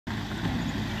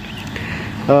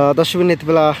दर्शक यति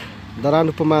बेला धरान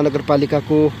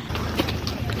उपमहानगरपालिकाको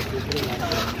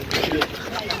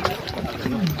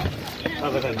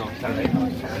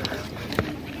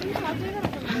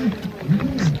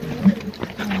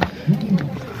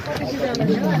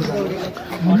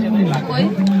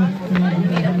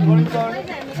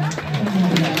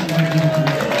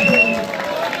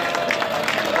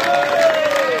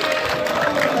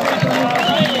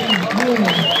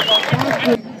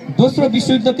दोस्रो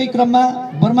विश्वयुद्धकै क्रममा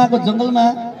बर्माको जंगलमा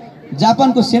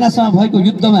जापानको सेनासँग भएको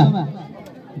युद्धमा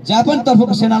जापान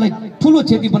तर्फको सेनालाई ठूलो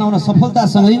क्षति बनाउन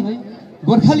सफलतासँगै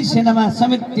गोर्खाली सेनामा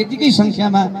समेत त्यतिकै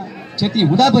संख्यामा क्षति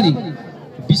हुँदा पनि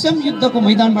विषम युद्धको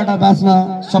मैदानबाट बाँच्न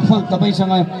सफल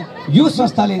तपाईसँग यो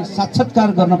संस्थाले साक्षात्कार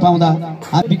गर्न पाउँदा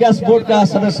विकास बोर्डका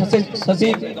सदस्य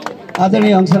सचिव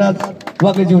आदरणीय हंसराज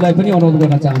वाग्लेज्यूलाई पनि अनुरोध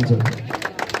गर्न चाहन्छु।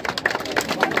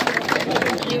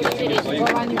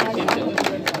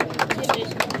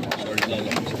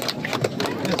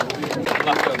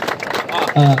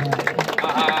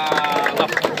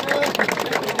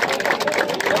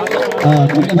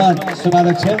 धन्यवाद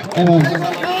सभाध्यक्ष एवं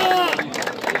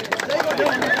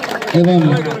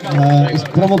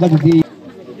प्रमुख अतिथि।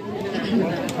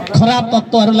 खराब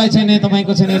तत्त्वहरूलाई चाहिँ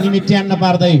तपाईको चाहिँ निमिट्यान्न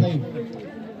पार्दै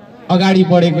अगाडि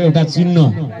बढेको एउटा चिन्ह,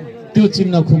 त्यो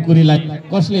चिन्ह खुकुरीलाई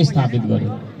कसले स्थापित गर्यो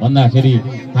भन्दाखेरि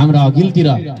हाम्रा अघिल्तिर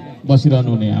बसिरहनु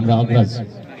हुने हाम्रा अग्रज,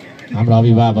 हाम्रा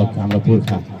अभिभावक, हाम्रा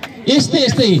पुर्खा,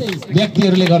 यस्तै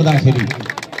व्यक्तिहरूले गर्दाखेरि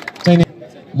चाहिँ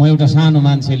म एउटा सानो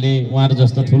मान्छेले उहाँहरू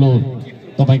जस्तो ठुलो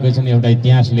तपाईको चाहिँ एउटा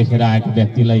इतिहास लेखेर आएको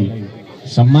व्यक्तिलाई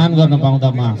सम्मान गर्न पाउँदा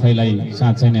म आफैलाई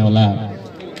साँच्चै नै होला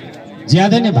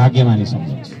ज्यादै नै भाग्यमानी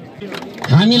सम्झन्छु।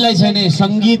 हामीलाई चाहिँ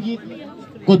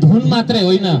संगीतको धुन मात्रै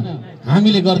होइन,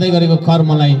 हामीले गर्दै गरेको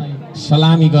कर्मलाई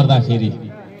सलामी गर्दाखेरि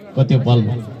कति पल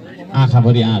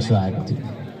आँखाभरि आँसु आएको थियो।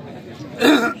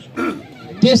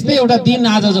 त्यस्तै एउटा दिन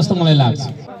आज जस्तो मलाई लाग्छ।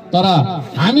 तर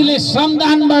हामीले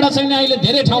श्रमदानबाट चाहिँ अहिले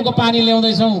धेरै ठाउँको पानी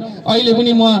ल्याउँदैछौँ। अहिले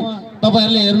पनि म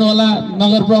तपाईहरुले हेर्नु होला,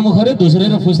 नगर प्रमुखहरू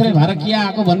धुस्रेर फुस्रे भएर के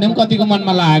आएको भन्ने पनि कतिको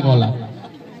मनमा लागेको होला।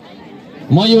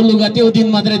 म यो लुगा त्यो दिन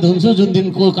मात्रै धुन्छु जुन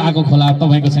दिन को आएको खोला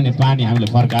तपाईको चाहिँ पानी हामीले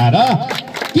फर्काएर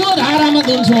त्यो धारामा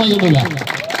धुन्छु म यो लुगा।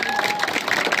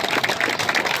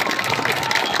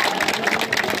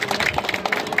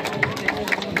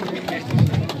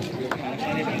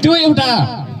 त्यो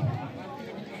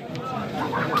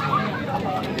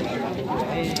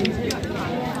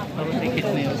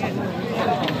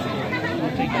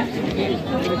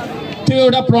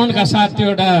एउटा प्रणका साथ, त्यो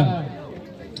एउटा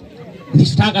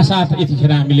निष्ठाका साथ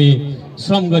यतिखेर हामीले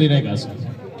श्रम गरिरहेका छौँ।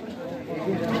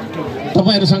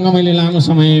 तपाईहरुसँग मैले लामो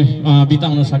समय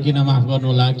बिताउन सकिनँ, माफ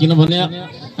गर्नुहोला। किनभने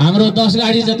हाम्रो 10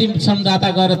 गाडी जति श्रमदाता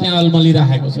गएर त्यहाँ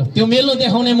अल्मलिरहेको छ। त्यो मेलो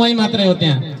देखाउने मै मात्रै हो।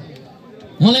 त्यहाँ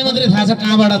मलाई मात्रै थाहा छ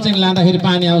कहाँबाट चाहिँ लाँदाखेरि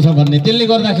पानी आउँछ भन्ने। त्यसले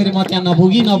गर्दाखेरि म त्यहाँ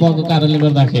नभएको कारणले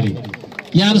गर्दाखेरि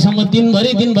यहाँहरूसम्म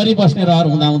दिनभरि बस्ने रहर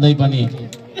हुँदाहुँदै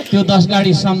पनि त्यो 10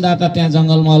 गाडी श्रमदाता त्यहाँ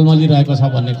जंगलमा अल्मलिरहेको छ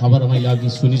भन्ने खबर मैले अघि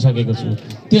सुनिसकेको छु।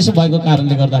 त्यसो भएको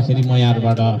कारणले गर्दाखेरि म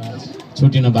यहाँबाट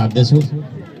छुटिन बाध्य छु।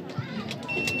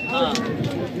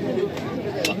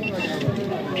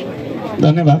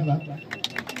 धन्यवाद।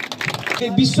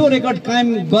 विश्व रेकर्ड कायम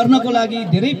गर्नको लागि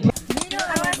धेरै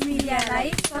मिडियालाई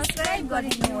सब्स्क्राइब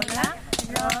गरिदिनुहोला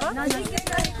र नजिकै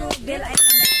रहेको बेल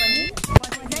आइकनलाई पनि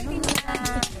बजाइदिनुहोला।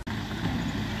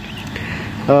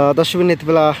 दर्शक यति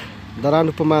बेला धरान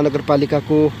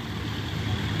उपमहानगरपालिकाको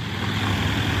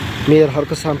मेयर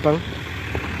हर्क साम्पाङ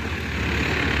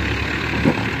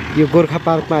यो गोर्खा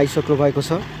पार्कमा आइसक्नु भएको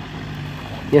छ।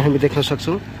 यहाँ हामी देख्न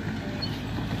सक्छौँ।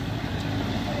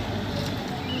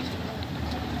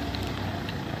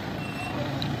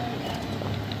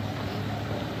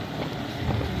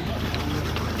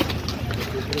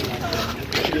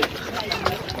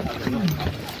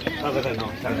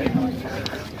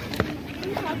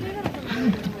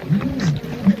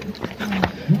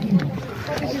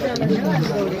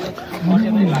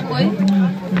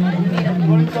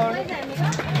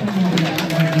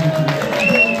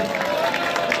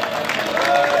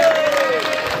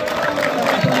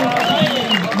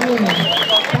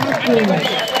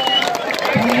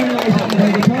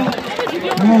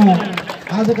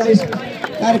 आजका यस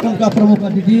कार्यक्रमका प्रमुख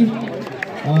अतिथि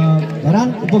धरान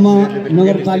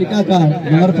उपमहानगरपालिकाका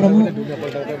नगर प्रमुख,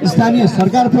 स्थानीय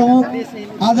सरकार प्रमुख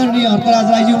आदरणीय हर्कराज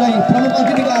राईज्यूलाई प्रमुख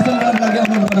अतिथिको आसन ग्रहण लागि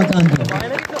अनुरोध गर्न चाहन्छु।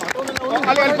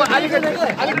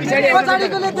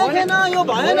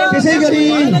 त्यसै गरी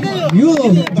यो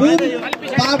जुन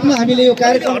पार्कमा हामीले यो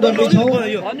कार्यक्रम गर्दैछौँ,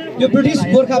 यो ब्रिटिस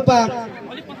गोर्खा पार्क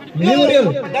मेमोरियल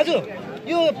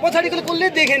यो पछाडीको कसले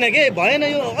देखेन के भएन,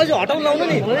 यो अझ हटाउन लाउनु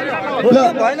नि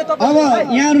भएन। अब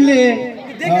यहाँहरूले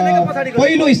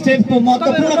पहिलो स्टेपको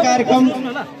महत्त्वपूर्ण कार्यक्रम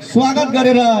स्वागत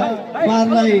गरेर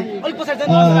उहाँहरूलाई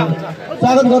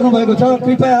स्वागत गर्नुभएको छ।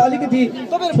 कृपया अलिकति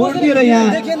छोडिदिएर यहाँ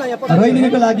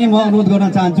रहिदिनुको लागि म अनुरोध गर्न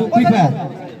चाहन्छु। कृपया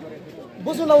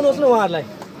बस्नु लाउनुहोस् न उहाँहरूलाई।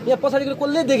 यहाँ पछाडिको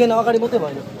कसले देखेन, अगाडि मात्रै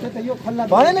भयो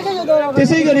भएन क्या यो दौरा।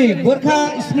 त्यसै गरी गोर्खा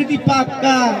स्मृति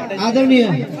पार्कका आदरणीय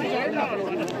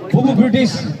बुबु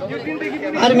ब्रिटिस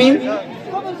आर्मी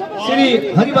श्री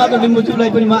हरिबहादुर लिम्बुज्यूलाई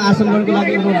पनि म आसन गर्नको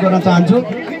लागि अनुरोध गर्न चाहन्छु।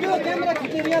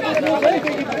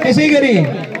 त्यसै गरी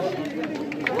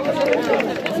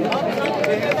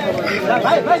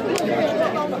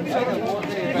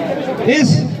यस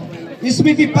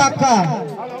स्मृति पार्कका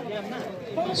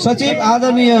सचिव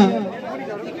आदरणीय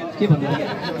के भन्नु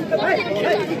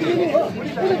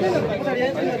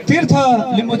तीर्थ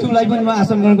लिम्बुज्यूलाई पनि म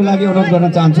आसन गर्नको लागि अनुरोध गर्न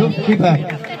चाहन्छु। कृपया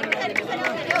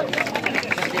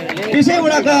त्यसै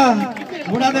वडाका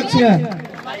वडाध्यक्ष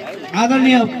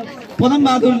आदरणीय पदम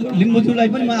बहादुर लिम्बुज्यूलाई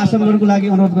पनि म आसन गर्नको लागि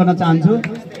अनुरोध गर्न चाहन्छु।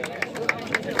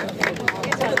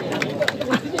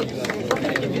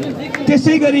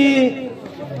 त्यसै गरी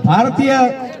भारतीय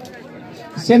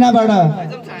सेनाबाट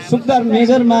सुखदार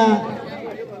मेजरमा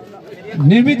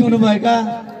निर्मित हुनुभएका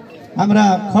हाम्रा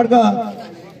खड्ग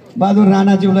बहादुर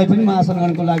राणाज्यूलाई पनि म आसन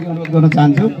गर्नको लागि अनुरोध गर्न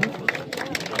चाहन्छु।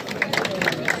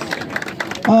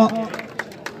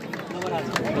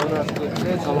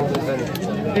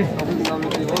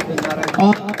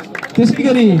 त्यसै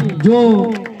गरी जो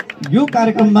यो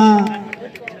कार्यक्रममा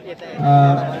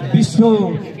विश्व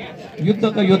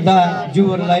युद्धका योद्धा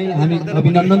ज्यूहरूलाई हामी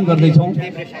अभिनन्दन गर्दैछौँ।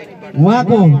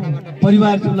 उहाँको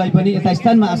परिवारज्यूलाई पनि यथा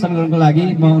स्थानमा आसन गर्नको लागि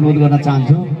म अनुरोध गर्न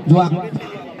चाहन्छु जो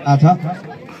आएको छ।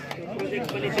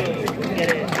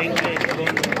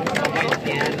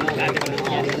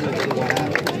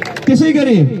 त्यसै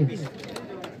गरी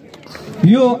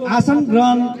यो आसन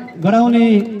ग्रहण गराउने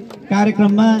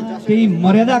कार्यक्रममा केही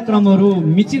मर्यादा क्रमहरू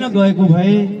मिचिन गएको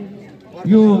भए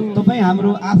यो तपाईँ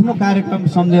हाम्रो आफ्नो कार्यक्रम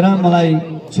सम्झेर मलाई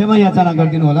क्षमा याचना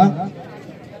गरिदिनु होला।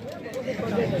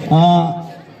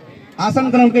 आसन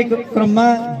ग्रहणकै क्रममा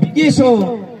विदेशो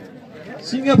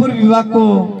सिङ्गापुर विभागको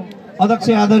अध्यक्ष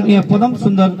आदरणीय पदम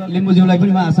सुन्दर लिम्बुज्यूलाई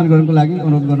पनि म आसन ग्रहणको लागि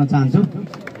अनुरोध गर्न चाहन्छु।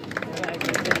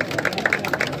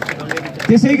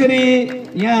 त्यसै गरी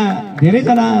यहाँ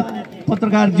धेरैजना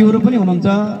पत्रकारज्यूहरू पनि हुनुहुन्छ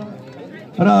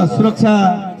र सुरक्षा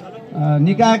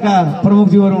निकायका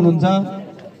प्रमुखज्यूहरू हुनुहुन्छ,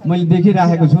 मैले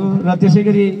देखिराखेको छु। र त्यसै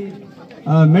गरी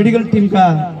मेडिकल टिमका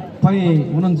पनि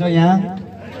हुनुहुन्छ यहाँ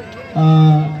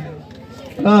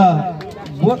र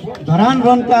धरान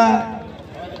रनका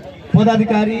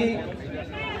पदाधिकारी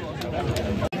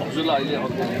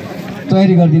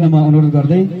तयारी गरिदिन म अनुरोध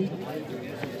गर्दै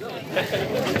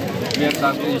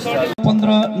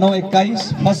 15/9/21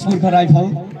 फर्स्ट गोर्खा राइफल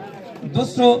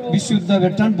दोस्रो विश्वयुद्ध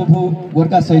भेटरान बुफु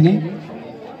गोर्खा सैनिक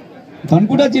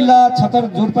धनकुटा जिल्ला छतर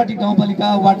जोरपाटी गाउँपालिका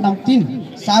वार्ड नम्बर 3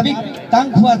 साबिक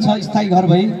ताङखुवा 6 स्थायी घर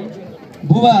भई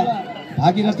बुबा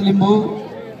भागीरथ लिम्बू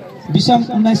विषम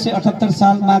 1978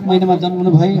 साल माघ महिनामा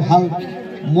जन्मनु भई हाल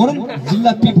मोरङ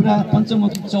जिल्ला पिपरा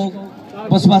पञ्चमुखी चौक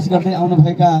बसोबास गर्दै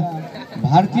आउनुभएका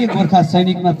भारतीय गोर्खा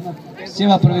सैनिकमा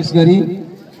सेवा प्रवेश गरी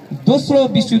दोस्रो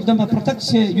विश्वयुद्धमा प्रत्यक्ष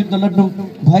युद्ध लड्नु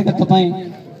भएका तपाईँ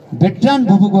भेटरान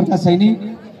भुपु गोर्खा सैनिक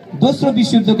दोस्रो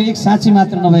विश्वयुद्धको एक साक्षी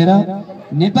मात्र नभएर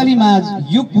नेपाली माझ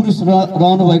युग पुरुष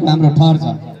रहनु भएको हाम्रो ठहर छ।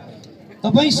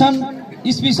 तपाईँ सन्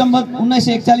इस्वी सम्वत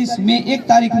 1941 मे 1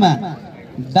 तारिकमा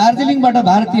दार्जिलिङबाट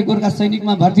भारतीय गोर्खा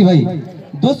सैनिकमा भर्ती भई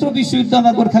दोस्रो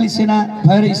विश्वयुद्धमा गोर्खाली सेना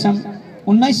भएर सन्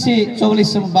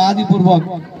 1944 सम्म बहादुरीपूर्वक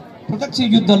प्रत्यक्ष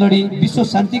युद्ध लडी विश्व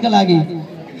शान्तिका लागि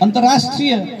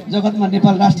अन्तर्राष्ट्रिय जगतमा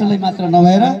नेपाल राष्ट्रलाई मात्र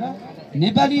नभएर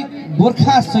नेपाली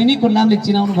गोर्खा सैनिकको नामले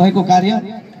चिनाउनु भएको कार्य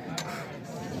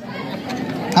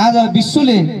आज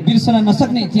विश्वले बिर्सन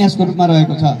नसक्ने इतिहासको रूपमा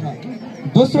रहेको छ।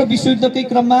 दोस्रो विश्वयुद्धकै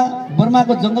क्रममा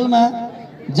बर्माको जंगलमा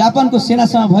जापानको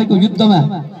सेनासँग भएको युद्धमा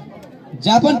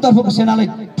जापान तर्फको सेनालाई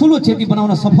ठूलो क्षति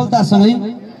बनाउन सफलतासँगै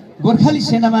गोर्खाली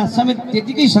सेनामा समेत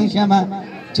त्यतिकै संख्यामा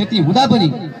क्षति हुँदा पनि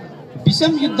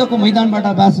विषम युद्धको मैदानबाट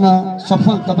बाँच्न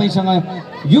सफल तपाईसँग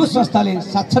यो संस्थाले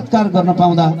साक्षात्कार गर्न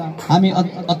पाउँदा हामी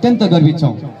अत्यन्त गर्वित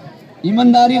छौं।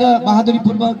 इमानदारी र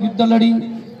बहादुरीपूर्वक युद्ध लडी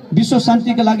विश्व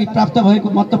शान्तिका लागि प्राप्त भएको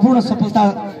महत्त्वपूर्ण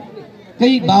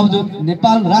सफलताकै बावजुद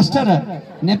नेपाल राष्ट्र र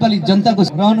नेपाली जनताको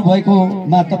रहनु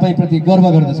भएकोमा तपाईप्रति गर्व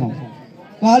गर्दछौं।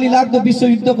 कहाली लाग्दो विश्व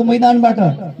युद्धको मैदानबाट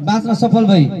बाँच्न सफल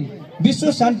भई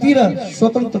विश्व शान्ति र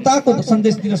स्वतन्त्रताको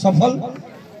सन्देश दिन सफल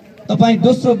तपाईं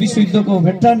दोस्रो विश्वयुद्धको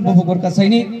भेटरान बुफु गोर्खा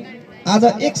सैनिक आज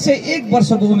 101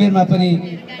 वर्षको उमेरमा पनि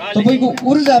तपाईको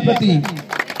ऊर्जाप्रति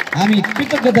हामी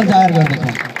कृतज्ञता जाहेर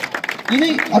गर्दछौं।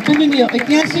 यिनै अतुलनीय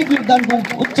ऐतिहासिक योगदानको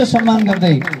उच्च सम्मान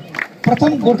गर्दै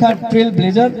प्रथम गोर्खा ट्रेल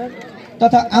ब्लेजर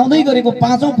तथा आउँदै गरेको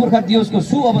 5औं पुर्खा दिवसको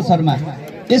सु अवसरमा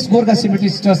यस गोर्खा सिमेट्री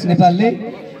ट्रस्ट नेपालले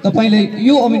तपाईलाई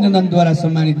यो अभिनन्दनद्वारा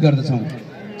सम्मानित गर्दछौँ।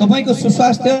 तपाईको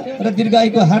सुस्वास्थ्य र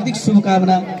दीर्घायुको हार्दिक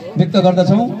शुभकामना व्यक्त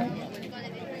गर्दछौँ।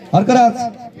 हर्कराज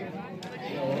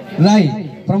राई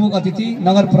प्रमुख अतिथि,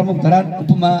 नगर प्रमुख धरान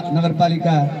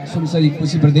उपमहानगरपालिका सुनसरी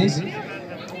कोशी प्रदेश,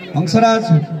 हंसराज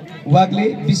वाग्ले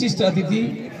विशिष्ट अतिथि,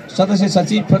 सदस्य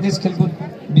सचिव प्रदेश खेलकुद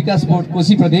विकास बोर्ड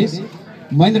कोशी प्रदेश,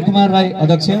 महेन्द्र कुमार राई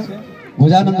अध्यक्ष,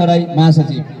 भोजानन्द राई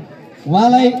महासचिव,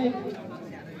 उहाँलाई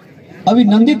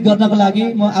अभिनन्दित गर्नको लागि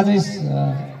म आज यस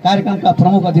कार्यक्रमका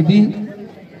प्रमुख अतिथि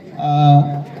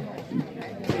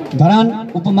धरान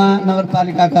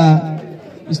उपमहानगरपालिकाका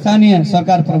स्थानीय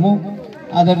सरकार प्रमुख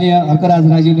आदरणीय हर्कराज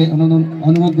राईज्यूले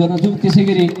अनुरोध गर्दछु। त्यसै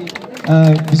गरी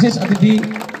विशेष अतिथि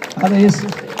आज यस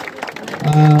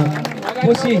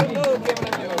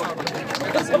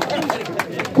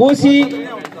कोशी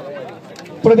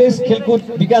प्रदेश खेलकुद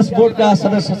विकास बोर्डका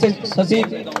सदस्य सचिव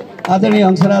आदरणीय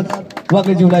हंसराज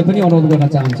वाग्लेज्यूलाई पनि अनुरोध गर्न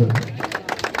चाहन्छु।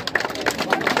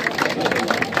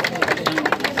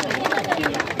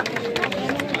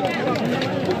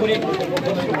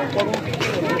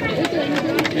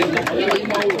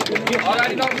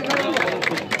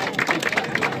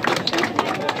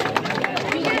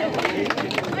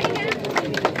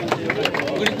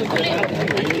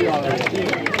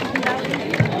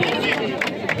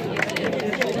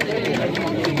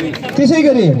 त्यसै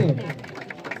गरी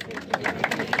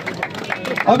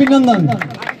अभिनन्दन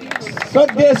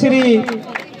श्रद्धेय श्री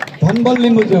धनबल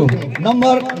लिम्बुज्यू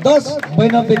नम्बर 10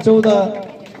 92 14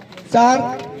 4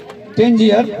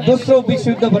 टेन्जियर दोस्रो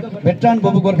विश्वयुद्ध भेटरान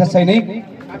बबु गोर्खा सैनिक,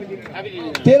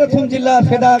 तेह्रथुम जिल्ला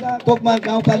फेदा तोकमा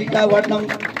गाउँपालिका वार्ड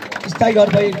नम्बर स्थायी घर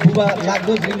भई बुबा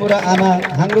लाग्दोज लिम्बू र आमा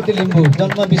हाङ्ग्रोती लिम्बू,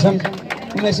 जन्म विषम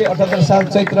 1978 साल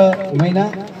चैत्र महिना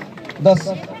 10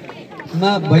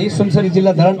 मा भई सुनसरी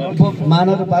जिल्ला धरान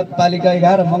उपमहानगरपालिका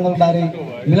 11 मङ्गलबारे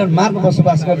मिलन मार्गमा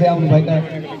बसोबास गर्दै आउनुभएका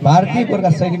भारतीय गोर्खा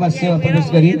सैनिकमा सेवा प्रवेश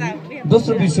गरी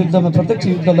दोस्रो विश्वयुद्धमा प्रत्यक्ष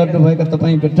युद्ध लड्नुभएका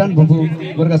तपाईँ भेटरान बबु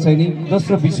गोर्खा सैनिक,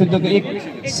 दोस्रो विश्वयुद्धको एक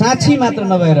साक्षी मात्र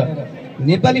नभएर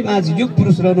नेपाली माझ युग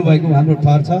पुरुष रहनु भएको हाम्रो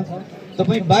ठहर छ।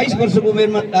 तपाईँ 22 वर्षको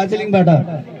उमेरमा दार्जिलिङबाट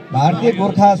भारतीय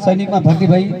गोर्खा सैनिकमा भर्ती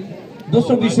भई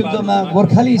दोस्रो विश्वयुद्धमा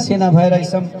गोर्खाली सेना भएर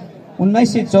सन्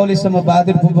 1944 सम्म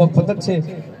बहादुरपूर्वक प्रत्यक्ष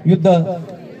युद्ध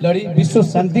लडी विश्व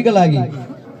शान्तिका लागि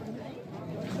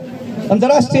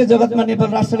अन्तर्राष्ट्रिय जगतमा नेपाल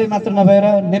राष्ट्रले मात्र नभएर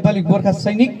नेपाली गोर्खा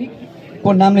सैनिकको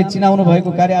नामले चिनाउनु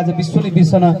भएको कार्य आज विश्वले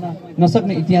बिर्सन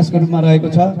नसक्ने इतिहासको रूपमा रहेको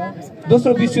छ।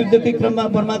 दोस्रो विश्वयुद्धकै क्रममा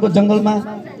बर्माको जङ्गलमा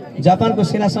जापानको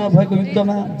सेनासँग भएको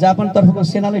युद्धमा जापानतर्फको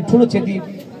सेनालाई ठूलो क्षति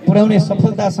पुर्याउने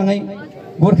सफलतासँगै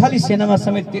गोर्खाली सेनामा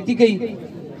समेत त्यतिकै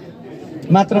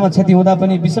मात्रामा क्षति हुँदा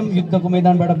पनि विषम युद्धको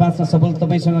मैदानबाट बाँच्न सफल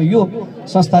तपाईसँग यो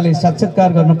संस्थाले साक्षात्कार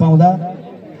गर्न पाउँदा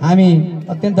हामी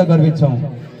अत्यन्त गर्वित छौँ।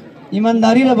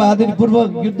 इमानदारी र बहादुरीपूर्वक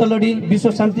युद्ध लडी विश्व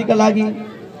शान्तिका लागि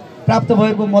प्राप्त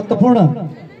भएको महत्त्वपूर्ण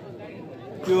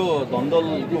त्यो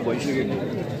धन्दलको भइसकेको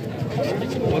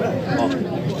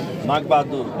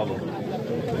नागबहादुर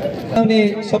आउने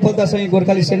सफलतासँगै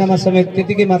गोर्खाली सेनामा समेत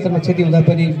त्यतिकै मात्रामा क्षति हुँदा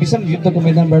पनि विषम युद्धको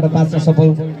मैदानबाट बाँच्न सफल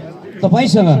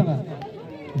तपाईसँग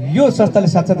यो संस्थाले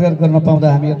साक्षात्कार गर्न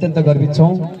पाउँदा हामी अत्यन्त गर्वित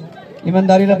छौँ।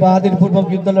 इमानदारी र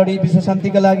बहादुरीपूर्वक युद्ध लडी विश्व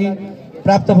शान्तिका लागि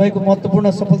प्राप्त भएको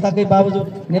महत्त्वपूर्ण सफलताकै बावजुद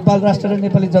नेपाल राष्ट्र र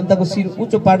नेपाली जनताको शिर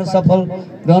उच्च पार्न सफल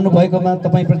रहनु भएकोमा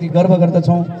तपाईँप्रति गर्व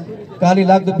गर्दछौँ। काली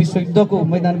लाग्दो विश्वयुद्धको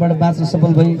मैदानबाट बाँच्न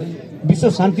सफल भई विश्व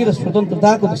शान्ति र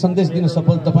स्वतन्त्रताको सन्देश दिन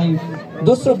सफल तपाईँ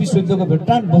दोस्रो विश्वयुद्धको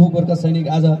भेटरान बबु गोर्खा सैनिक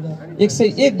आज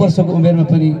 101 वर्षको उमेरमा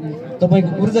पनि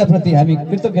तपाईँको ऊर्जाप्रति हामी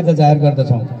कृतज्ञता जाहेर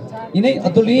गर्दछौँ। यिनै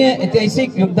अतुलनीय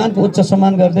ऐतिहासिक योगदानको उच्च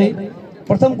सम्मान गर्दै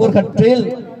प्रथम गोर्खा ट्रेल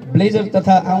ब्लेजर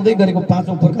तथा आउँदै गरेको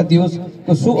 5औं गोर्खा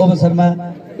दिवसको सु अवसरमा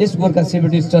यस गोर्खा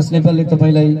सेभेन्टी ट्रस्ट नेपालले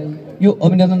तपाईँलाई यो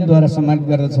अभिनन्दनद्वारा सम्मानित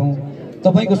गर्दछौँ।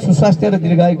 तपाईँको सुस्वास्थ्य र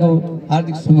दीर्घायुको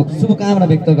हार्दिक शुभकामना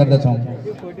व्यक्त गर्दछौँ।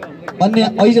 अन्य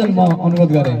आयोजन म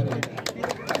अनुरोध गरेँ।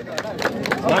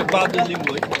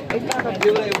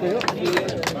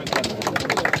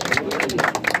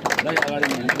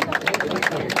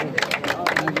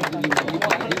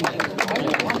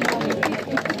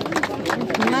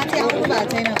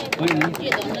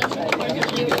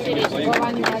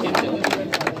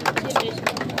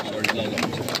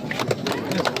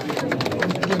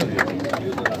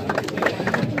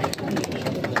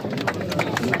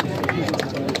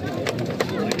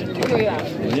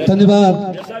 धन्यवाद।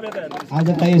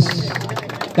 आजका यस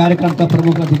कार्यक्रमका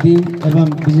प्रमुख अतिथि एवं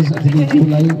विशेष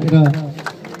अतिथिज्यूलाई र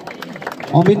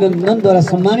अभिनन्दनद्वारा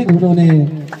सम्मानित हुनुहुने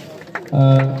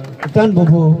भेटरान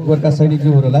बबु गोर्खा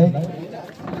सैनिकज्यूहरूलाई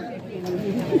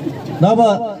अब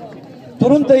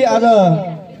तुरुन्तै आज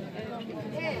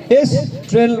यस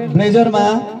ट्रेल ब्लेजरमा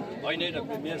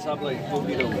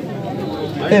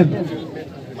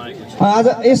आज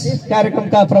यस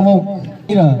कार्यक्रमका प्रमुख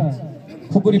र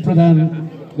खुकुरी प्रदान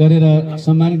गरेर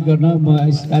सम्मानित गर्न म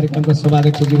यस कार्यक्रमका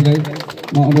सभाध्यक्षज्यूलाई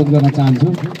म अनुरोध गर्न चाहन्छु।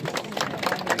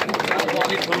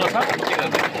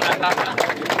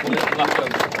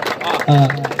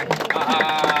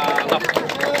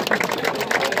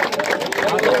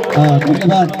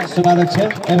 धन्यवाद सभाध्यक्ष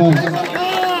एवं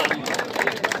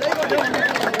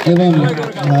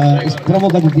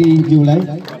प्रमुख अतिथिज्यूलाई।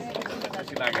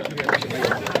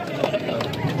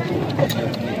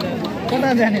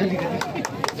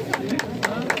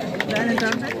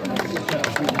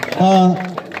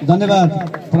 धन्यवाद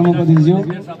प्रमुख अतिथिज्यू।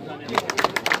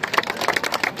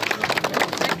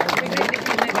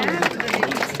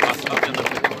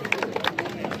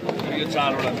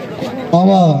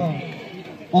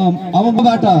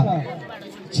 अबबाट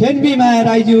छेन्बी माया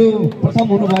राईज्यू प्रथम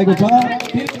हुनुभएको छ।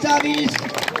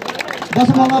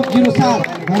 43.07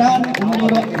 धरान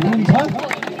हुनुहुन्छ।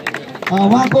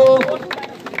 उहाँको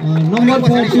नम्बर छ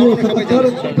 077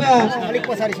 रुपैयाँ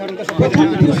प्रथम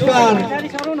पुरस्कार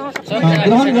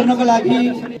ग्रहण गर्नको लागि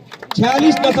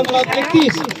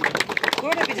 46.31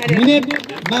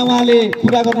 मिनेटमा उहाँले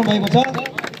पुरा गर्नुभएको छ।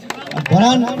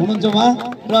 धरान हुनुहुन्छ उहाँ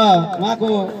र उहाँको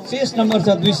शेष नम्बर छ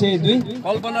 202।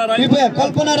 कृपया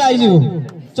कल्पना राईज्यू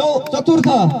चतुर्थ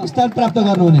स्थान प्राप्त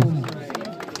गर्नुहुने।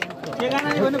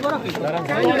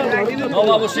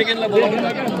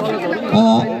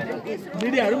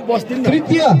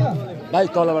 तृतीय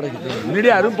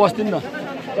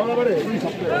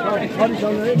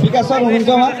विकास सर हुनुहुन्छ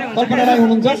उहाँ, कल्पना राई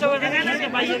हुनुहुन्छ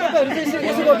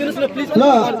ल।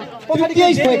 तृतीय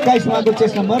 21 उहाँको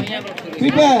चेस नम्बर।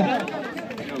 कृपया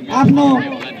आफ्नो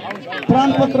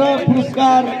प्रमाणपत्र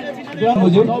पुरस्कार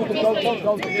हजुर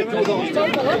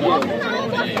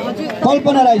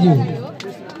कल्पना राईज्यू।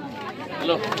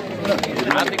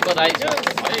 हार्दिक बधाई छ।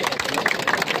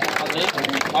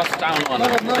 फर्स्ट टाउन होला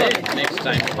नेक्स्ट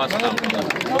टाइम फर्स्ट टाउन।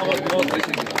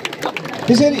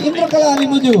 त्यसरी इन्द्रकला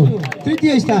अलिमुज्यू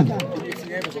तृतीय स्थान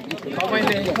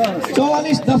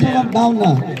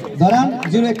 44.52 धरान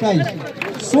 021।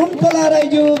 सोनकला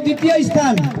राईज्यू द्वितीय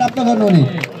स्थान प्राप्त गर्नुहुने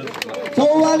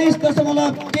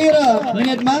 44.13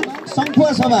 मिनेटमा।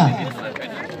 सङ्खुवा सभा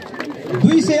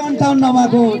 258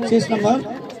 उहाँको शेष नम्बर।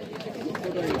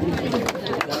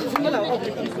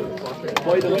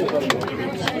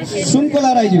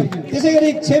 सुनकोला राईज्यू। त्यसै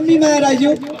गरी छेम्बी माया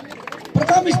राईज्यू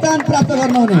प्रथम स्थान प्राप्त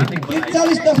गर्नुहुने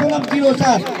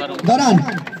 43.07 धरान।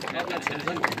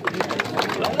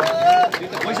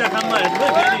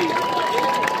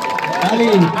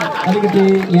 अलिकति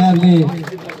यहाँहरूले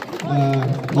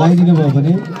लगाइदिनु भयो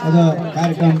भने अझ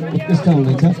कार्यक्रम उत्कृष्ट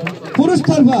हुनेछ।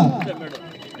 पुरुषतर्फ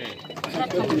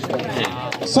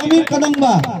समीर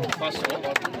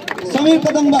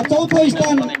कदम्बा चौथो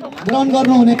स्थान ग्रहण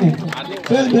गर्नुहुने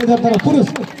ट्रेल ब्लेजरतर्फ पुरुष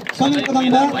समीर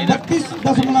कदम्बा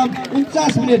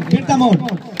 32.49 मिनेट बिर्ता मोड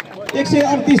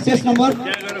 138 शेष नम्बर।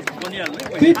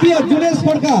 तृतीय जुनेश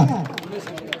खड्का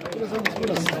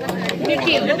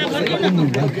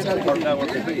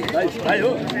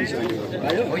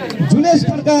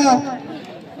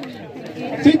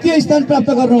तृतीय स्थान प्राप्त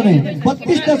गर्नुहुने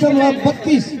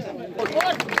 32.32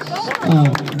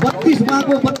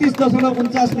 उहाँको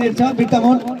 32.49 मिनेट छ बिर्ता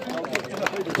मोड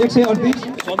 138।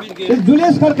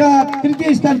 जुनेश खड्का तृतीय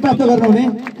स्थान प्राप्त गर्नुहुने।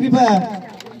 कृपया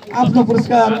आफ्नो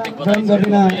पुरस्कार ग्रहण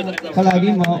गर्दिनका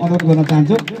लागि म अनुरोध गर्न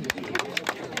चाहन्छु।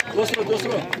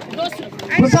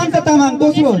 प्रशान्त तामाङ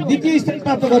दोस्रो द्वितीय स्थान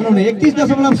प्राप्त गर्नुहुने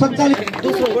 31.47।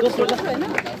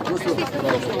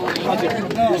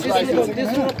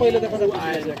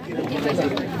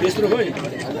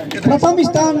 प्रथम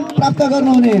स्थान प्राप्त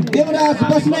गर्नुहुने देवराज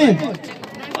बस्नेत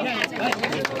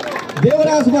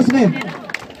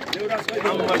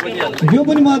यो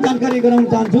पनि म जानकारी गराउन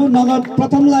चाहन्छु। नगद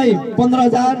प्रथमलाई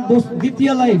 15,000,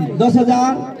 द्वितीयलाई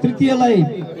 10,000, तृतीयलाई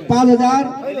 5,000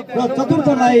 र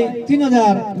चतुर्थलाई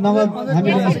 3,000 नगद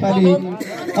हामीले यसपालि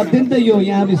अत्यन्तै यो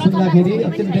यहाँले सुन्दाखेरि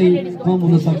अत्यन्तै कम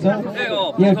हुन सक्छ।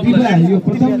 यहाँ कृपया यो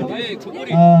प्रथम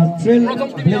ट्रेल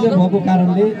ब्लेजर भएको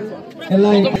कारणले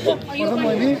यसलाई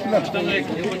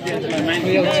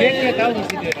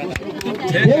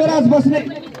देवराज बस्नेत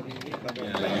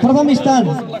प्रथम स्थान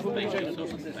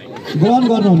ग्रहण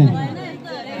गर्नुहुने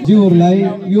ज्यूहरूलाई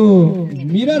यो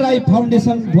मीरा राई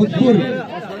फाउन्डेसन भोजपुर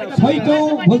 6औं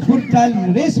भोजपुर ट्रायल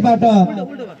रेसबाट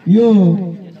यो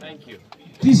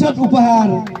टी-सर्ट उपहार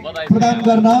प्रदान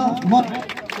गर्न म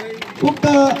उक्त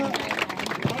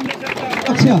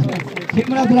अध्यक्ष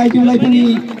खेमराज राईज्यूलाई पनि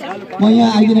म यहाँ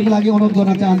आइदिनको लागि अनुरोध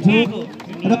गर्न चाहन्छु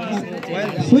र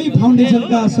सोही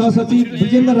फाउन्डेसनका सहसचिव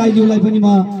विजेन्द्र राईज्यूलाई पनि म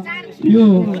यो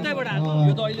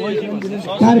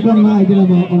कार्यक्रममा आइदिन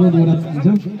म अनुरोध गर्न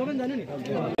चाहन्छु।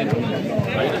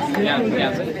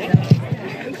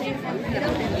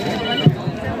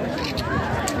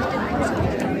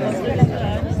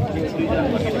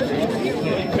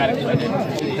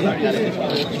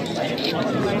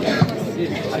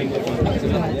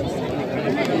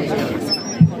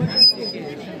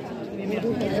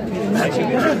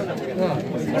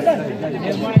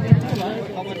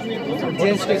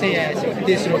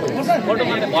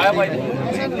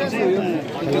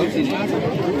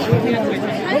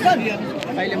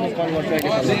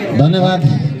 धन्यवाद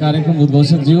कार्यक्रम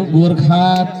उद्घोषकज्यू। Gorkha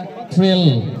trail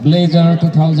blazer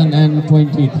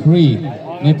 2023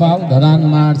 Nepal Dharan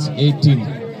March 18।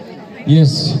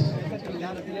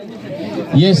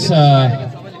 यस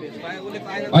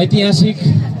ऐतिहासिक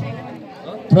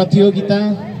प्रतियोगिता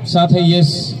साथै यस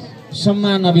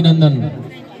सम्मान अभिनन्दन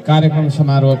कार्यक्रम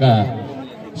समारोहका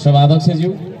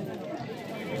सभाध्यक्षज्यू,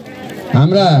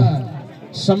 हाम्रा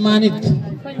सम्मानित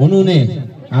हुनुहुने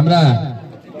हाम्रा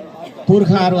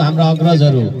पुर्खाहरू, हाम्रा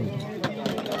अग्रजहरू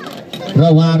र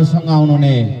उहाँहरूसँग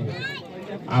आउनुहुने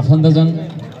आफन्तजन,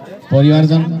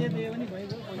 परिवारजन,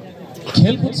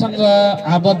 खेलकुदसँग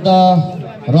आबद्ध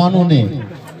रहनुहुने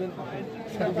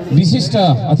विशिष्ट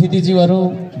अतिथिज्यूहरू,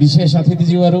 विशेष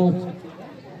अतिथिज्यूहरू,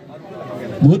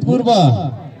 भूतपूर्व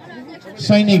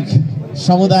सैनिक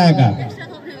समुदायका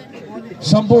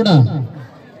सम्पूर्ण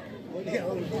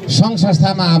सङ्घ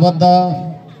संस्थामा आबद्ध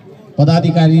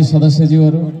पदाधिकारी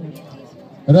सदस्यज्यूहरू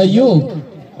र यो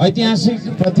ऐतिहासिक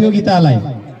प्रतियोगितालाई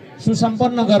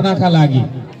सुसम्पन्न गर्नका लागि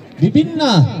विभिन्न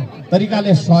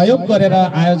तरिकाले सहयोग गरेर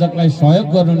आयोजकलाई सहयोग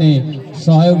गर्नुहुने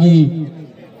सहयोगी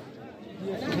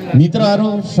मित्रहरू,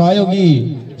 सहयोगी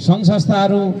सङ्घ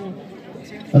संस्थाहरू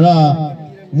र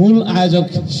मूल आयोजक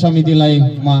समितिलाई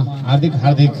म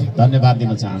हार्दिक धन्यवाद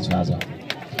दिन चाहन्छु। आज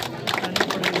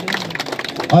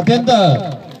अत्यन्त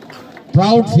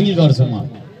प्राउड फिल गर्छु म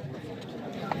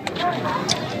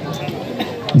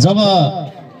जब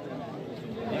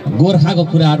गोर्खाको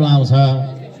कुराहरू आउँछ।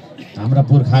 हाम्रा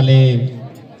पुर्खाले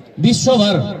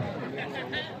विश्वभर,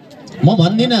 म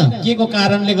भन्दिनँ के को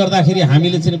कारणले गर्दाखेरि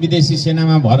हामीले चाहिँ विदेशी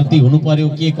सेनामा भर्ती हुनु पर्यो,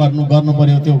 के गर्नु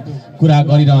पर्यो, त्यो कुरा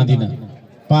गरिरहँदिनँ।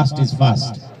 Past is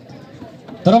past.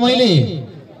 तर मैले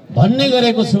भन्ने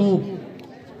गरेको छु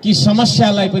कि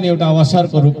समस्यालाई पनि एउटा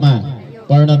अवसरको रूपमा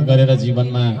परिणत गरेर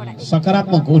जीवनमा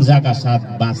सकारात्मक ऊर्जाका साथ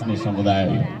बाँच्ने समुदाय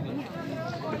हो।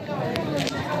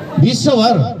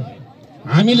 विश्वभर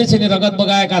हामीले चाहिँ रगत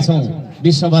बगाएका छौँ,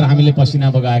 विश्वभर हामीले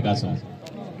पसिना बगाएका छौँ।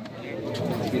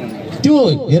 त्यो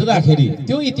हेर्दाखेरि,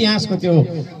 त्यो इतिहासको त्यो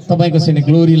तपाईँको चाहिँ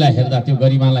ग्लोरीलाई हेर्दा, त्यो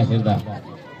गरिमालाई हेर्दा,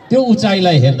 त्यो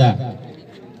उचाइलाई हेर्दा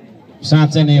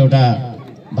साँच्चै नै एउटा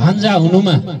भान्जा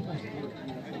हुनुमा,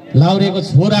 लाउरेको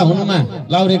छोरा हुनुमा,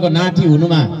 लाउरेको नाति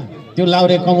हुनुमा, त्यो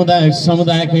लाउरे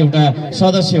समुदायको एउटा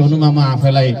सदस्य हुनुमा म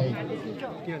आफैलाई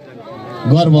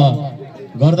गर्व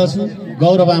गर्दछु,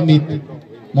 गौरवान्वित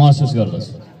महसुस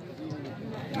गर्दछु।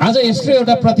 आज यस्तो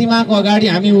एउटा प्रतिमाको अगाडि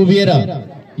हामी उभिएर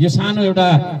यो सानो एउटा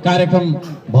कार्यक्रम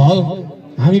भयो,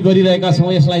 हामी गरिरहेका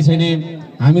छौँ। यसलाई चाहिँ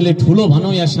हामीले ठुलो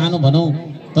भनौँ या सानो भनौँ,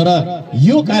 तर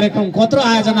यो कार्यक्रम कत्रो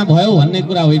आयोजना भयो भन्ने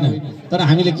कुरा होइन, तर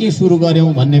हामीले के सुरु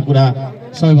गर्यौँ भन्ने कुरा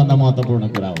सबैभन्दा महत्त्वपूर्ण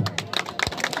कुरा हो।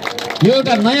 यो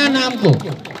एउटा नयाँ नामको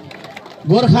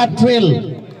गोर्खा ट्रेल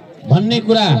भन्ने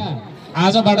कुरा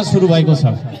आजबाट सुरु भएको छ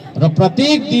र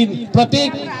प्रत्येक दिन,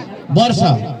 प्रत्येक वर्ष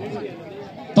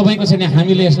तपाईको चाहिँ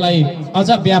हामीले यसलाई अझ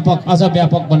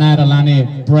व्यापक बनाएर लाने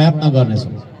प्रयत्न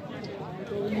गर्नेछौँ।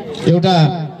 एउटा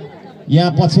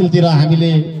यहाँ पछिल्तिर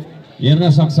हामीले हेर्न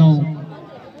सक्छौँ,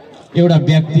 एउटा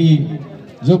व्यक्ति,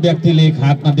 जो व्यक्तिले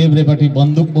हातमा देब्रेपट्टि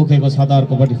बन्दुक बोकेको छ त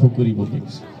अर्कोपट्टि खुकुरी बोकेको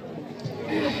छ।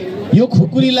 यो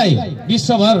खुकुरीलाई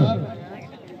विश्वभर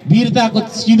वीरताको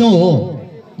चिनो हो।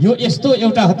 यो यस्तो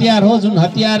एउटा हतियार हो जुन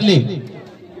हतियारले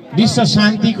विश्व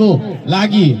शान्तिको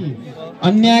लागि,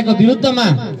 अन्यायको विरुद्धमा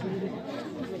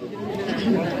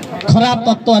खराब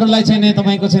तत्त्वहरूलाई चाहिँ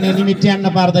तपाईँको चाहिँ निमिट्यान्न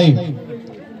पार्दै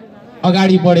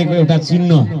अगाडि बढेको एउटा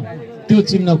चिन्ह। त्यो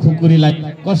चिन्ह खुकुरीलाई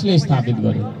कसले स्थापित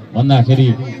गर्यो भन्दाखेरि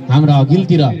हाम्रा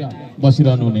अघिल्तिर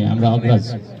बसिरहनु हुने हाम्रा अग्रज,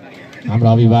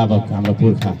 हाम्रा अभिभावक, हाम्रा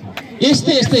पुर्खा,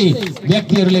 यस्तै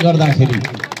व्यक्तिहरूले गर्दाखेरि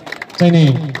चाहिँ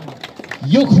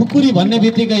यो खुकुरी भन्ने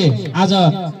बित्तिकै आज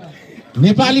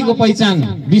नेपालीको पहिचान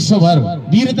विश्वभर,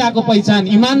 वीरताको पहिचान,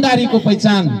 इमानदारीको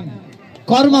पहिचान,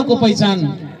 कर्मको पहिचान,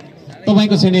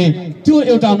 तपाईँको चाहिँ त्यो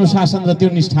एउटा अनुशासन र त्यो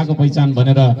निष्ठाको पहिचान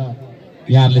भनेर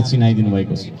यहाँहरूले चिनाइदिनु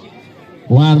भएको छ।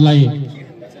 उहाँहरूलाई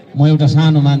म एउटा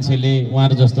सानो मान्छेले,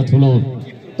 उहाँहरू जस्तो ठुलो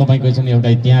तपाईँको चाहिँ एउटा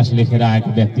इतिहास लेखेर आएको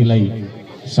व्यक्तिलाई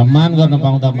सम्मान गर्न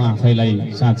पाउँदा म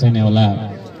आफैलाई साँच्चै नै होला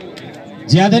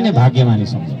ज्यादै नै भाग्यमानी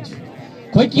सम्झन्छु।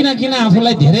 खोइ किन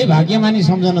आफूलाई धेरै भाग्यमानी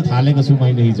सम्झन थालेको छु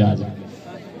मैले हिजो आज।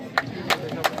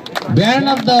 Band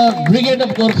of the brigade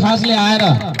of गोर्खासले आएर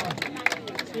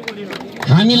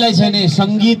हामीलाई चाहिँ नि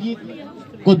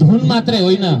सङ्गीतको धुन मात्रै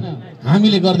होइन,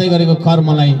 हामीले गर्दै गरेको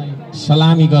कर्मलाई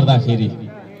सलामी गर्दाखेरि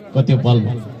कति पल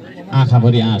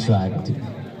आँखाभरि आँसु आएको थियो।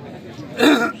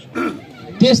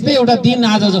 त्यस्तै एउटा दिन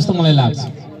आज जस्तो मलाई लाग्छ।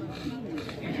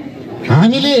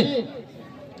 हामीले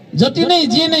जति नै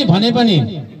जे नै भने पनि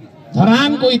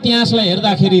धरानको इतिहासलाई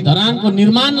हेर्दाखेरि, धरानको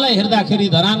निर्माणलाई हेर्दाखेरि,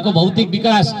 धरानको भौतिक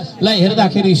विकासलाई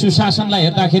हेर्दाखेरि, सुशासनलाई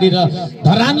हेर्दाखेरि र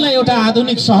धरानलाई एउटा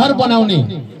आधुनिक सहर बनाउने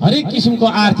हरेक किसिमको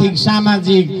आर्थिक,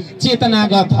 सामाजिक,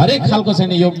 चेतनागत हरेक खालको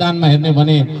छैन योगदानमा हेर्ने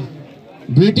भने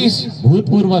ब्रिटिस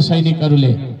भूतपूर्व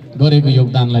सैनिकहरूले गरेको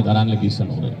योगदानलाई धरानले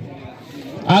बिर्सनु हुँदैन।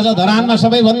 आज धरानमा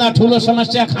सबैभन्दा ठुलो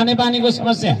समस्या खानेपानीको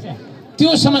समस्या,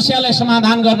 त्यो समस्यालाई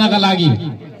समाधान गर्नका लागि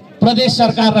प्रदेश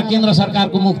सरकार र केन्द्र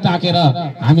सरकारको मुख ताकेर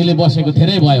हामीले बसेको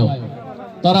धेरै भयो।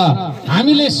 तर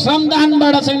हामीले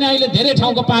श्रमदानबाट चाहिँ अहिले धेरै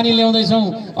ठाउँको पानी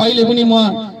ल्याउँदैछौँ। अहिले पनि म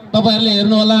तपाईँहरूले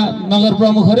हेर्नु होला, नगर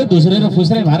प्रमुखहरू धुस्रे र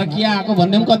फुस्रे भएर के आएको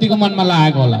भन्ने पनि कतिको मनमा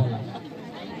लागेको होला।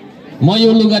 म यो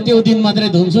लुगा त्यो दिन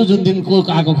मात्रै धुन्छु जुन दिन को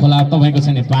आएको खोला तपाईँको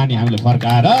चाहिँ पानी हामीले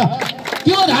फर्काएर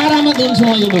त्यो धारामा धुन्छु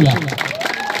म यो लुगा।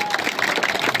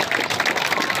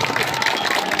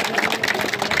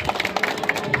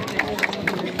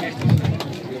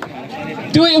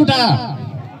 त्यो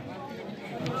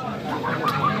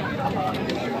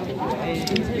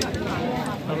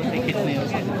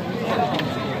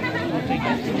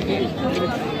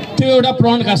एउटा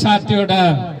प्रणका साथ, त्यो एउटा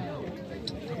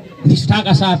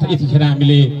निष्ठाका साथ यतिखेर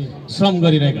हामीले श्रम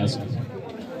गरिरहेका छौँ।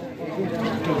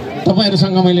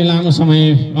 तपाईँहरूसँग मैले लामो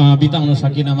समय बिताउन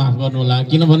सकिनँ, माफ गर्नुहोला।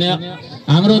 किनभने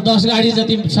हाम्रो 10 गाडी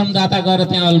जति श्रमदाता गएर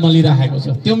त्यहाँ अल्मलिराखेको छ।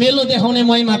 त्यो मेलो देखाउने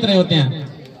मै मात्रै हो त्यहाँ।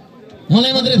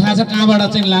 मलाई मात्रै थाहा छ कहाँबाट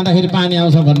चाहिँ लाँदाखेरि पानी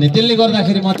आउँछ भन्ने। त्यसले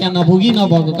गर्दाखेरि म त्यहाँ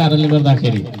नभएको कारणले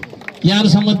गर्दाखेरि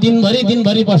यहाँहरूसम्म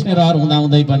दिनभरि बस्ने रहर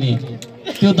हुँदाहुँदै पनि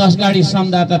त्यो 10 गाडी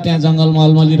श्रमदाता त्यहाँ जङ्गलमा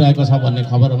अल्मलिरहेको छ भन्ने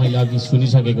खबर मैले अघि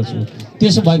सुनिसकेको छु।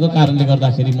 त्यसो भएको कारणले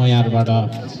गर्दाखेरि म यहाँबाट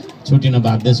छुटिन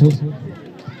बाध्य छु।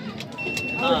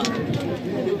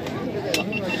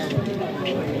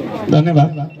 धन्यवाद।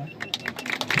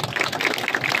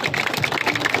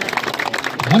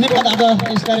 धन्यवाद। आज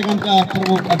यस कार्यक्रमका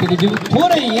प्रमुख अतिथिज्यू,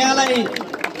 थोरै यहाँलाई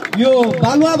यो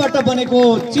बालुवाबाट बनेको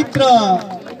चित्र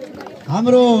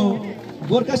हाम्रो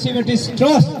गोर्खा सिमेन्टिस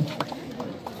ट्रस्ट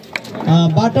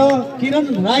बाट किरण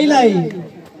राईलाई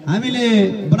हामीले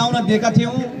बनाउन दिएका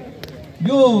थियौँ।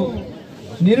 यो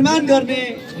निर्माण गर्ने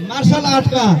मार्शल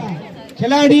आर्टका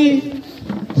खेलाडी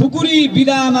खुकुरी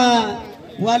विधामा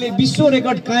उहाँले विश्व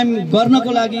रेकर्ड कायम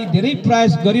गर्नको लागि धेरै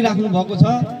प्रयास गरिराख्नु भएको छ।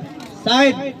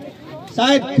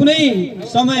 सायद कुनै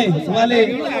समय उहाँले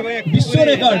विश्व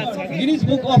record Guinness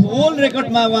book of world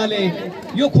रेकर्डमा उहाँले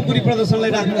यो खुकुरी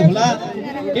प्रदर्शनलाई राख्नु होला।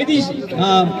 यदि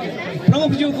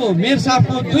प्रमुखज्यूको मेयर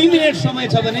साहबको 2 मिनट समय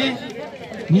छ भने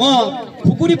म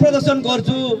खुकुरी प्रदर्शन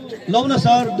गर्छु, लौन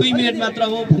सर 2 मिनट मात्र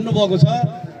हो भन्नुभएको छ।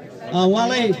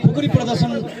 उहाँलाई खुकुरी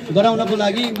प्रदर्शन गराउनको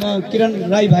लागि म किरण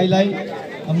राई भाइलाई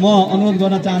म अनुरोध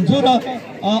गर्न चाहन्छु। र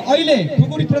अहिले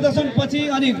खुकुरी प्रदर्शन पछि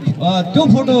अनि त्यो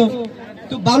फोटो,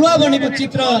 त्यो बालुवा बनेको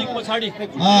चित्र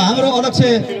हाम्रो अध्यक्ष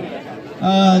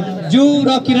ज्यू र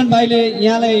किरण भाइले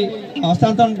यहाँलाई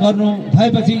हस्तान्तरण गर्नु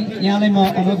भएपछि यहाँलाई म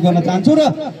अनुरोध गर्न चाहन्छु। र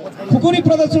खुकुरी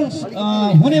प्रदर्शन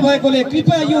हुने भएकोले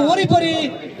कृपया यो वरिपरि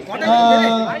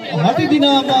हटिदिन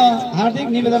म हार्दिक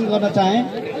निवेदन गर्न चाहे।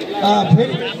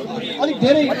 फेरि अलिक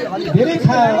धेरै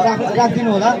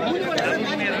राखिदिनु होला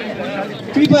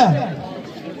कृपया।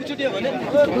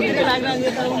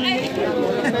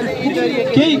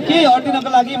 केही हटिनको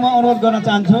लागि म अनुरोध गर्न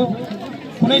चाहन्छु।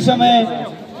 कुनै समय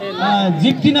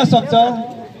जित्दिन सक्छ।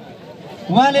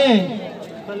 उहाँले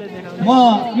म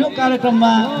यो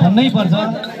कार्यक्रममा भन्नै पर्छ,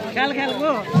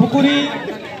 खुकुरी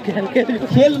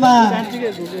खेलमा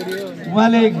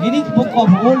उहाँले गिनिज बुक अफ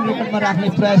वर्ल्ड रेकर्डमा राख्ने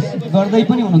प्रयास गर्दै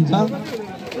पनि हुनुहुन्छ।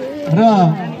 र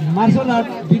मार्शल आर्ट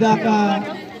विधाका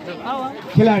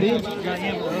खेलाडी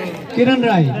किरण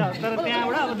राई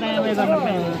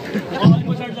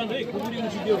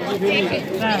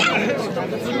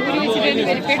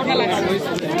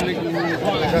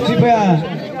कृपया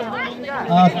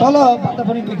तलबाट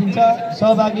पनि देखिन्छ।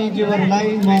 सहभागी जीवहरूलाई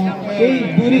म केही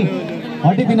दूरी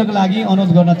हटिदिनको लागि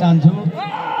अनुरोध गर्न चाहन्छु।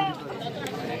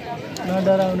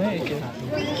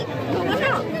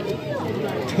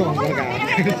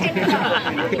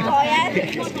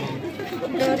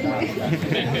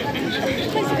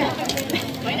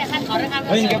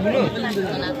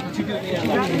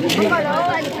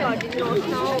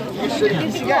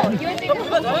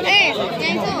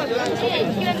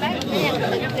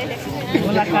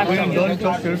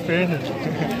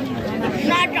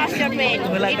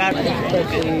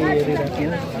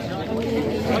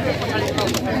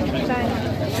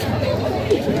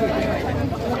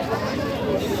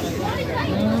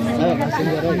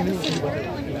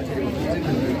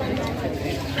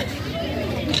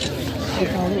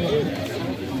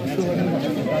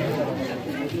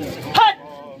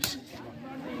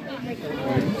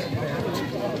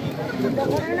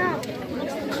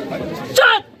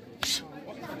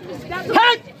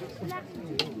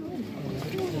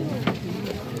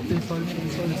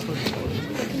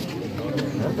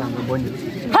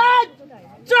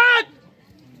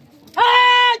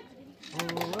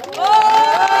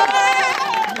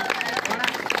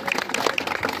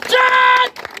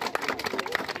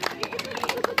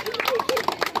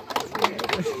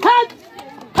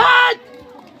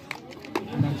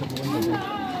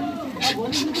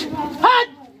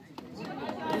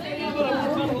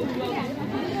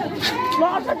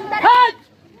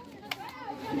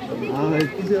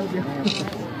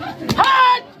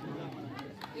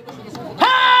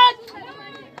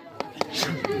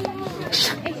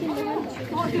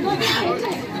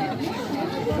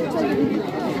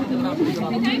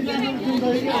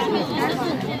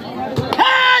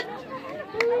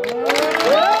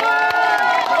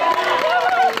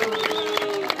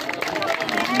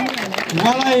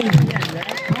 उहाँलाई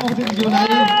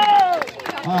प्रमुखज्यूलाई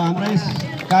हाम्रा यस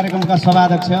कार्यक्रमका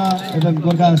सभाध्यक्ष एवं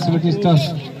गोर्खा सेक्युरिटी ट्रस्ट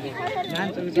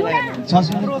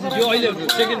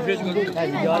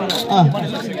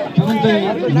तुरुन्तै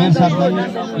मेयर साहबलाई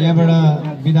यहाँबाट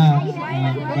बिदा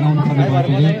गराउनु पर्ने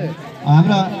भएकोले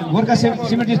हाम्रा गोर्खा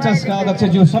सेक्युरिटी ट्रस्टका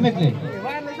अध्यक्षज्यू समेतले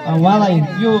उहाँलाई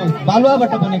यो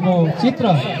बालुवाबाट बनेको चित्र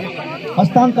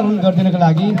हस्तान्तरण गरिदिनको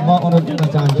लागि म अनुरोध गर्न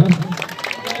चाहन्छु।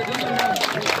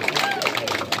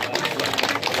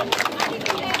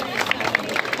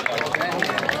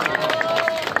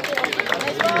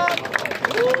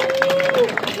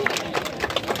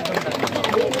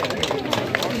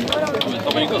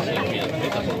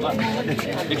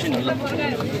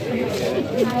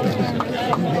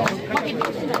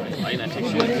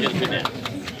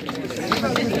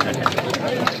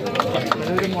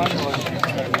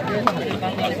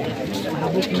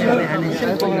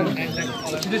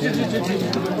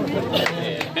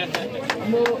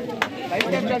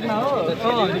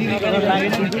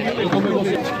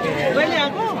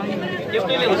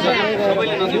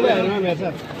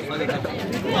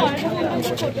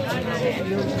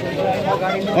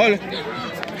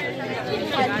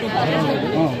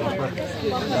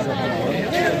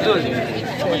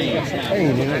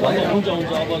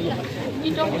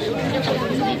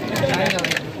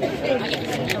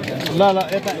 ल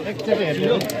यता एकचोटि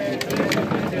हेर्नु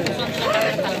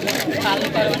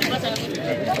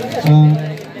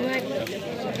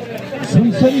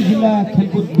सुनसरी जिल्ला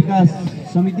खेलकुद विकास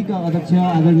समितिका अध्यक्ष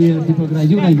आदरणीय दीपक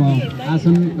राईज्यूलाई म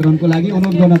आसन ग्रहणको लागि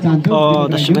अनुरोध गर्न चाहन्छु।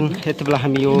 दर्शकबिन यति बेला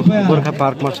हामी यो गोर्खा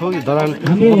पार्कमा छौँ। यो दौरान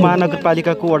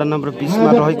महानगरपालिकाको वडा नम्बर 20 मा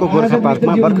रहेको गोर्खा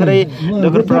पार्कमा भर्खरै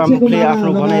नगर प्रमुखले आफ्नो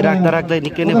भनाइ राख्दा राख्दै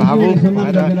निकै नै भावुक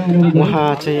भएर उहाँ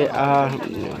चाहिँ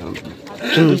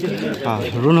जुन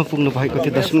रुन पुग्नु भएको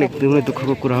थियो दर्शक एकदमै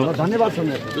दुःखको कुरा हो। धन्यवाद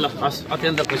ल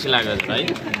अत्यन्त खुसी लाग्यो है।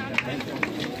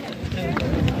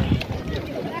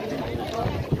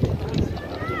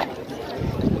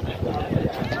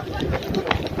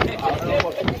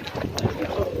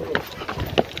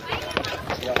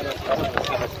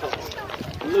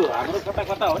 हाम्रो कता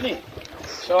कता हो नि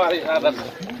सवारी साधन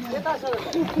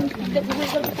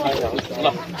ल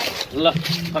ल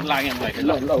लाग्यो मैले ल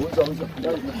ल हुन्छ हुन्छ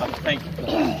थ्याङ्क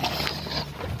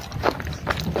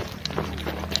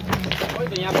यू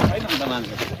यहाँ छैन नि त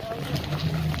मान्छे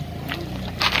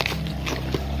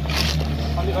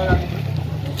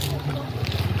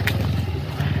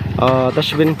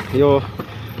दर्शकबिन यो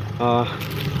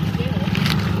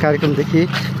कार्यक्रमदेखि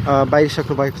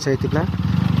बाहिरिसक्नु भएको छ यति बेला।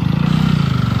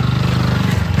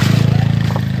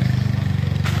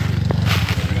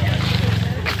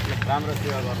 राम्रो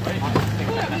सेवा गर्नु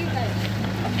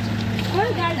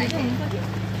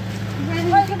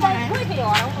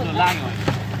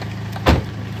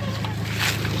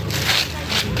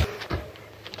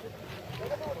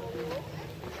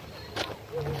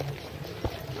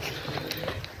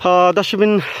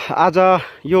दर्शकबिन आज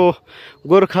यो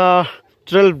गोर्खा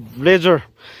ट्रेल ब्लेजर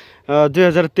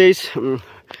 2023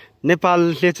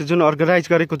 नेपालले चाहिँ जुन अर्गनाइज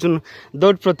गरेको जुन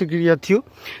दौड प्रतिक्रिया थियो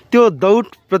त्यो दौड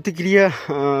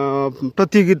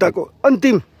प्रतियोगिताको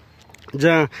अन्तिम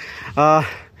जहाँ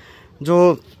जो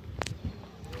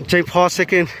चाहिँ फर्स्ट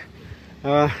सेकेन्ड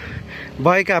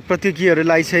भएका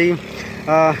प्रतियोगीहरूलाई चाहिँ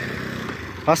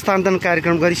हस्तान्तरण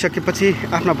कार्यक्रम गरिसकेपछि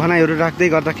आफ्ना भनाइहरू राख्दै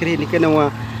गर्दाखेरि निकै नै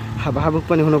उहाँ भावुक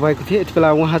पनि हुनुभएको थियो। यति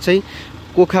बेला उहाँ चाहिँ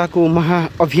कोखाको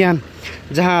महाअभियान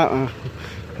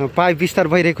जहाँ पाइप विस्तार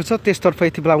भइरहेको छ त्यसतर्फ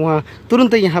यति बेला उहाँ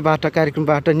तुरुन्तै यहाँबाट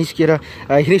कार्यक्रमबाट निस्किएर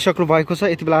हिँडिसक्नु भएको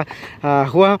छ। यति बेला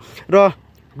उहाँ र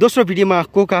दोस्रो भिडियोमा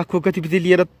कोकाको गतिविधि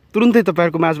लिएर तुरुन्तै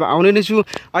तपाईँहरूको माझमा आउने नै छु।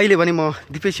 अहिले भने म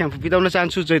दिपेश श्याम बिताउन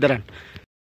चाहन्छु। जय दरान।